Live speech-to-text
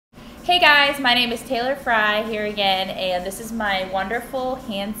Hey guys, my name is Taylor Fry here again, and this is my wonderful,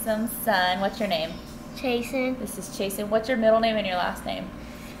 handsome son. What's your name? Chason. This is Chason. What's your middle name and your last name?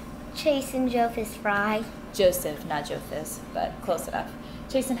 Chason Jophis Fry. Joseph, not Jophis, but close enough.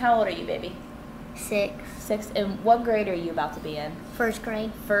 Chason, how old are you, baby? 6. 6. And what grade are you about to be in? First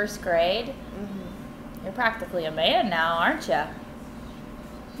grade. First grade? Mm-hmm. You're practically a man now, aren't you?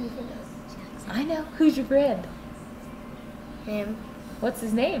 Jaxon. I know. Who's your friend? Him. What's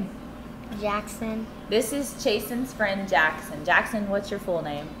his name? Jaxon. This is Chason's friend, Jaxon. Jaxon, what's your full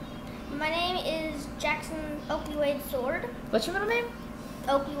name? My name is Jaxon Opioid Sword. What's your middle name?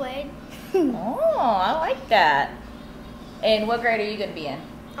 Opioid. Oh, I like that. And what grade are you going to be in?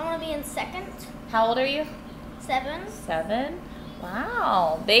 I want to be in second. How old are you? 7. 7?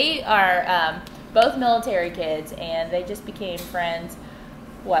 Wow. They are both military kids, and they just became friends,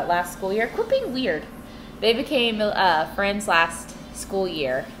 last school year? Quit being weird. They became friends last school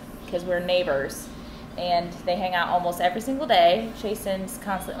year because we're neighbors, and they hang out almost every single day. Chason's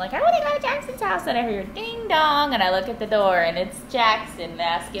constantly like, I want to go to Jackson's house, and I hear ding dong, and I look at the door, and it's Jaxon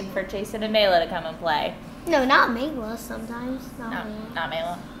asking for Chason and Mayla to come and play. No, not Mayla sometimes. Not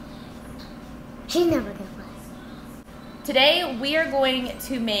Mayla. She's never going to play. Today we are going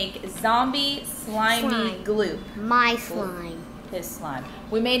to make zombie slimy glue. My slime. His slime.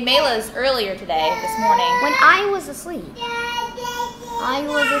 We made Mayla's earlier today, this morning. When I was asleep.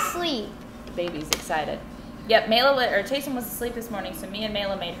 The baby's excited. Yep, Chason was asleep this morning, so me and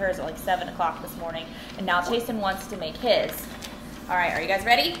Mayla made hers at like 7 o'clock this morning, and now Chason wants to make his. All right, are you guys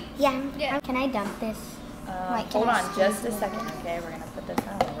ready? Yeah. Can I dump this? Hold on just a second, okay? We're gonna put this,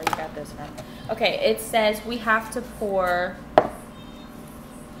 I don't know where you got this from. Okay, it says we have to pour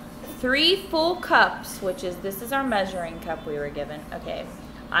 3 full cups, this is our measuring cup we were given. Okay,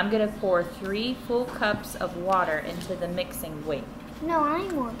 I'm gonna pour 3 full cups of water into the mixing, No, I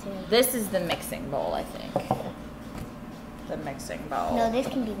want to. This is the mixing bowl, I think. The mixing bowl. No, this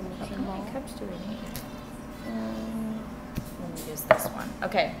can be the mixing bowl. How many cups do we need? Let me use this one.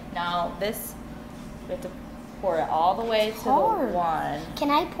 Okay, now this, we have to pour it all the way to the one.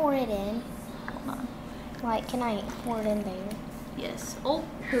 Can I pour it in? Hold on. Can I pour it in there? Yes. Oh,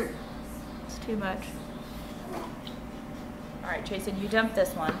 poop. It's too much. All right, Chason, you dump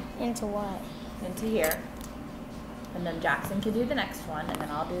this one. Into what? Into here. And then Jaxon can do the next one, and then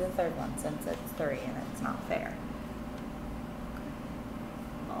I'll do the third one since it's 3 and it's not fair.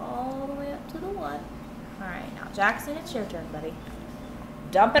 All the way up to the 1. All right, now Jaxon, it's your turn, buddy.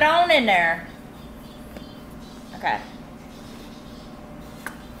 Dump it on in there. Okay.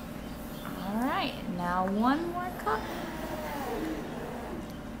 All right, now 1 more cup.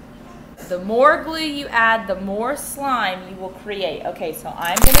 The more glue you add, the more slime you will create. Okay, so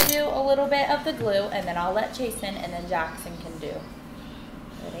I'm gonna do a little bit of the glue, and then I'll let Chason and then Jaxon can do.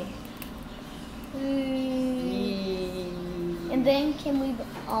 Ready? And then can we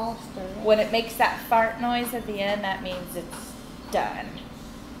all stir it? When it makes that fart noise at the end, that means it's done.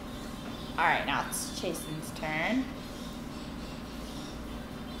 All right, now it's Chason's turn.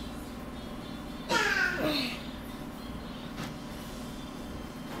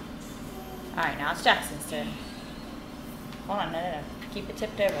 All right, now it's Jackson's turn. Hold on, no. Keep it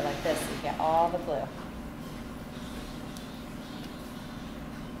tipped over like this so you get all the glue.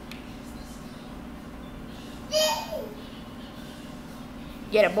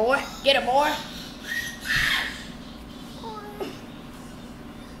 Get it, boy. Get it, boy.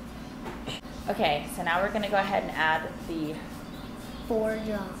 Okay, so now we're going to go ahead and add the 4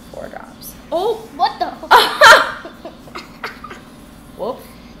 drops. 4 drops. Oh! What the? Whoops.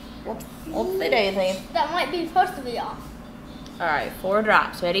 Whoopsie daisy. That might be supposed to be off. All right, 4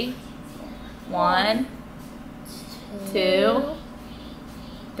 drops. Ready? 1, 2,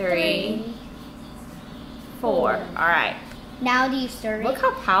 3, 4. All right. Now do you stir it? Look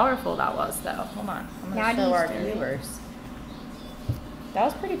how powerful that was, though. Hold on. I'm going to show our viewers. That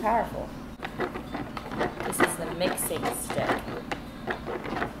was pretty powerful. This is the mixing stick.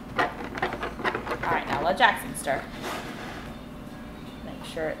 All right, now let Jaxon stir. Make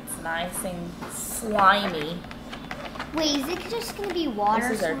sure it's nice and slimy. Wait, is it just going to be water?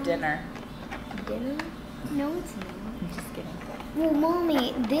 This is our dinner. Dinner? No, it's not. I'm just kidding. Well,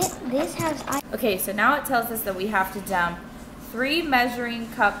 Mommy, this has... Okay, so now it tells us that we have to dump 3 measuring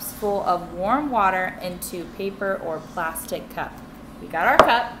cups full of warm water into paper or plastic cup. We got our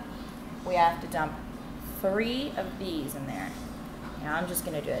cup. We have to dump 3 of these in there. Now I'm just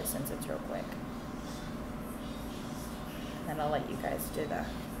going to do it since it's real quick. Then I'll let you guys do that.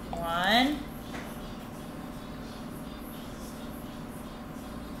 1,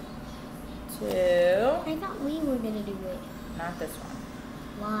 2. I thought we were going to do it. Not this one.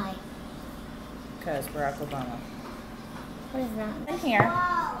 Why? because Barack Obama. What is that? In here.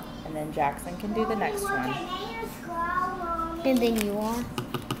 And then Jaxon can do the next one. And then you are.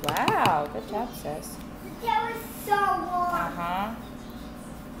 Wow, good job, sis. That was so warm. Uh-huh.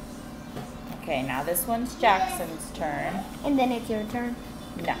 Okay, now this one's Jackson's turn. And then it's your turn.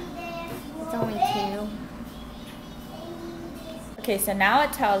 No. It's only 2. Okay, so now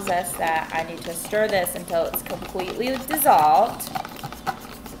it tells us that I need to stir this until it's completely dissolved.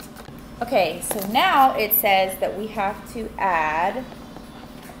 Okay, so now it says that we have to add,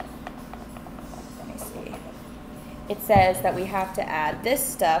 let me see. It says that we have to add this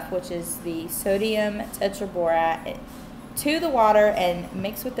stuff, which is the sodium tetraborate, to the water and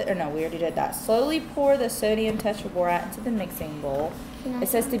mix with the, or no, we already did that. Slowly pour the sodium tetraborate into the mixing bowl. It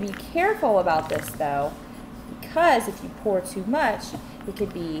says to be careful about this though, because if you pour too much, it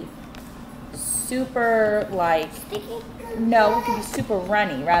could be super like, no, it could be super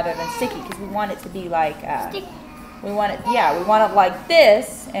runny rather than sticky, because we want it to be like, we want it like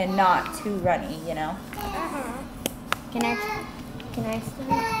this and not too runny, you know? Can I stir it?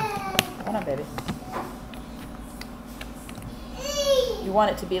 Hold on, baby. You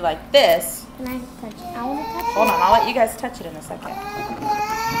want it to be like this. Can I touch it? I want to touch it. Hold on, I'll let you guys touch it in a second.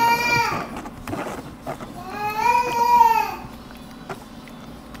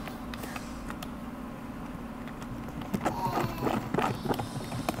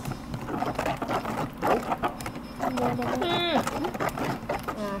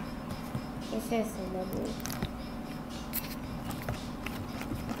 It's just a little.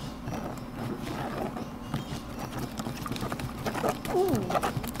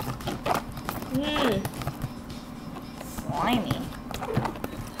 Slimy.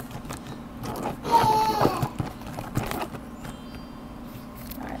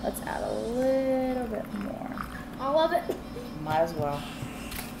 Alright, let's add a little bit more. I love it. Might as well.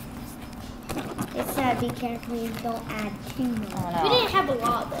 It said be careful you don't add too much. Oh, We no. didn't have a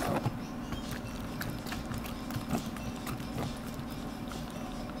lot though.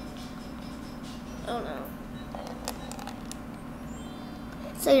 Oh no.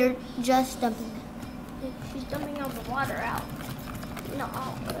 So you're just dumping it. She's dumping all the water out. No.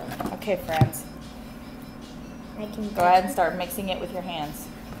 Okay, friends. I can Go ahead and start mixing it with your hands.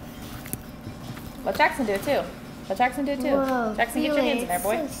 Let Jaxon do it too. Let Jaxon do it too. Whoa, Jaxon, get your hands in there,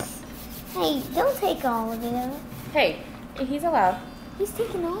 boy. Hey, don't take all of it. Hey, he's allowed. He's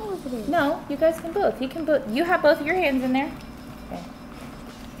taking all of it. No, you guys can both. He can both. You have both of your hands in there. Okay.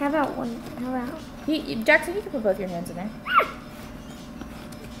 How about one? How about? Jaxon, you can put both your hands in there.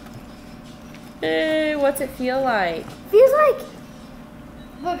 Hey, what's it feel like? Feels like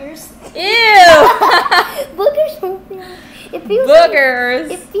Boogers. Ew! boogers. Don't feel. It feels Boogers.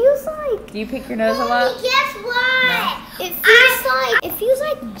 Like, it feels like. Do you pick your nose a lot? Guess what? It feels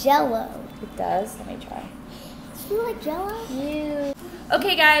like Jello. It does. Let me try. It feels like Jello. Ew.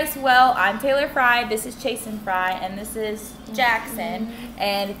 Okay, guys. Well, I'm Taylor Fry. This is Chason Fry, and this is Jaxon.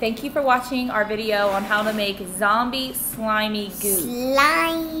 And thank you for watching our video on how to make zombie slimy goo.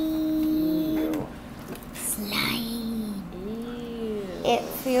 Slime. It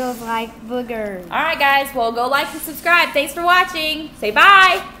feels like boogers. All right, guys. Well, go like and subscribe. Thanks for watching. Say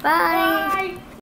bye. Bye.